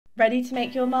Ready to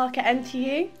make your mark at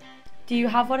NTU? Do you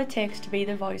have what it takes to be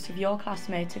the voice of your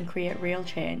classmates and create real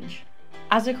change?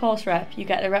 As a course rep, you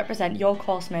get to represent your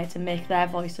course mates and make their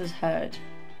voices heard.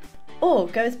 Or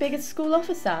go as big as school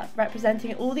officer,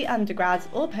 representing all the undergrads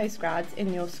or postgrads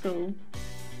in your school.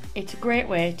 It's a great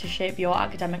way to shape your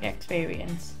academic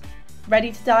experience.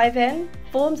 Ready to dive in?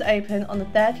 Forms open on the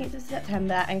 13th of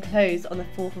September and close on the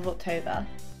 4th of October.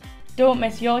 Don't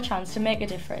miss your chance to make a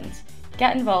difference.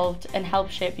 Get involved and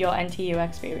help shape your NTU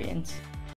experience.